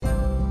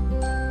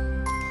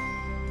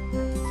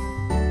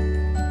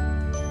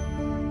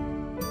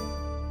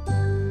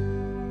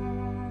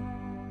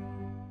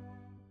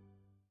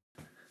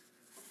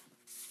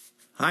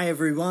Hi,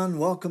 everyone.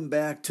 Welcome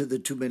back to the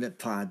 2-Minute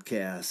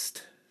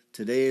Podcast.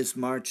 Today is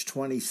March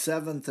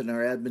 27th, and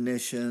our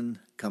admonition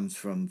comes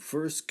from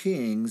 1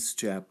 Kings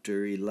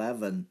chapter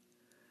 11.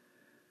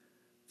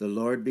 The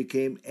Lord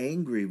became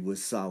angry with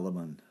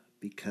Solomon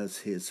because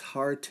his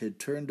heart had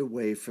turned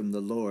away from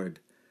the Lord,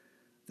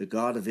 the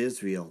God of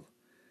Israel,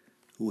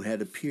 who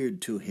had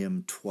appeared to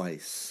him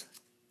twice.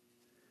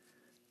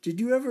 Did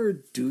you ever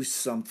do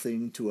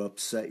something to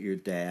upset your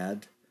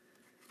dad?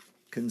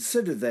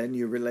 Consider then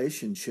your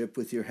relationship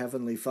with your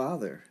Heavenly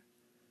Father.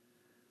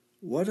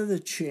 What are the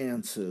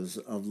chances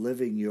of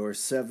living your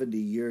 70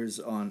 years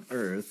on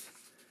earth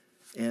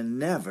and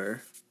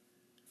never,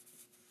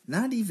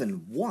 not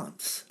even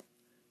once,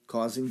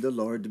 causing the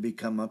Lord to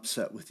become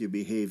upset with your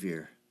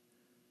behavior?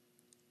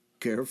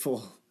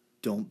 Careful,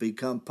 don't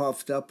become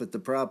puffed up at the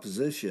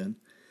proposition.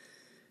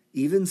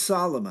 Even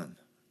Solomon,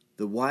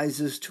 the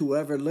wisest who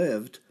ever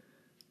lived,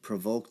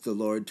 provoked the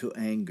Lord to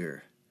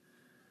anger.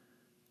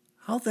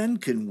 How then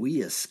can we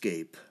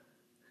escape?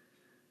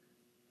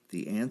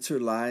 The answer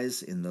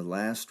lies in the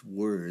last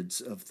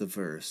words of the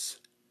verse.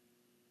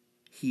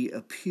 He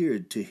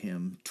appeared to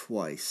him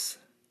twice.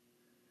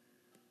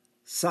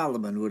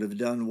 Solomon would have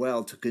done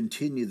well to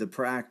continue the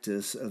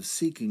practice of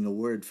seeking a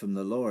word from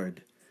the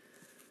Lord.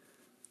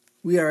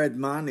 We are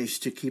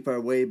admonished to keep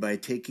our way by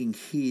taking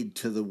heed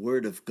to the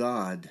word of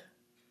God.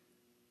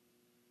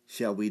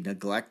 Shall we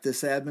neglect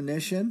this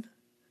admonition?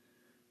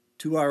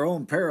 To our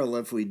own peril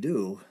if we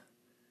do.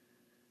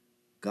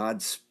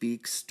 God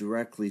speaks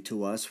directly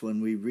to us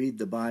when we read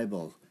the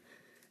Bible.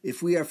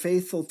 If we are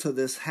faithful to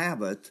this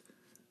habit,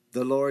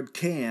 the Lord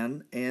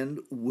can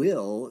and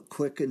will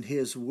quicken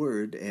His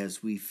word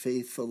as we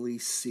faithfully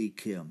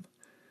seek Him.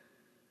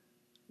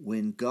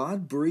 When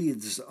God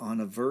breathes on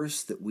a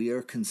verse that we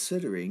are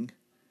considering,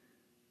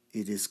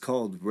 it is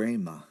called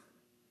Rhema.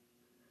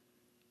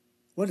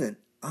 What an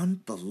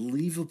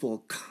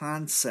unbelievable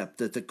concept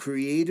that the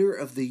Creator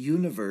of the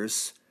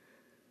universe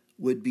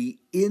would be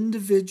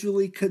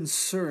individually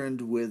concerned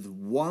with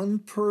one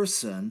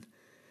person,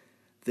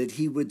 that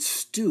He would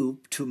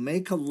stoop to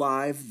make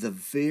alive the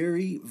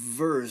very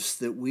verse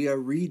that we are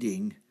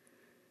reading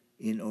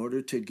in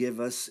order to give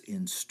us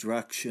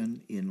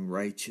instruction in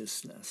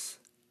righteousness.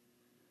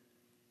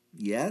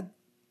 Yet,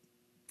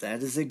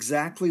 that is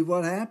exactly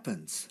what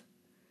happens.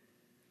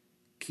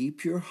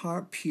 Keep your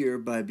heart pure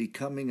by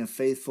becoming a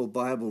faithful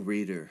Bible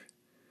reader.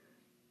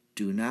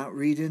 Do not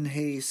read in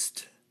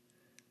haste,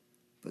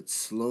 but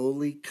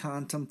slowly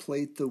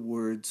contemplate the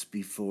words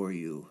before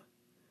you.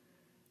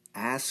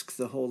 Ask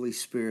the Holy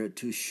Spirit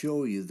to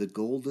show you the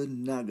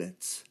golden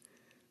nuggets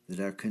that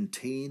are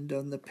contained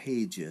on the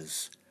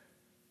pages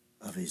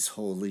of His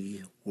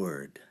holy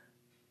word.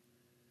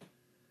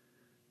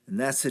 And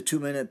that's the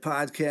 2-Minute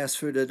Podcast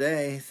for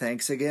today.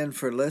 Thanks again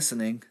for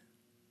listening.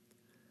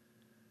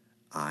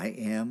 I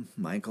am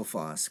Michael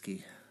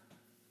Foskey.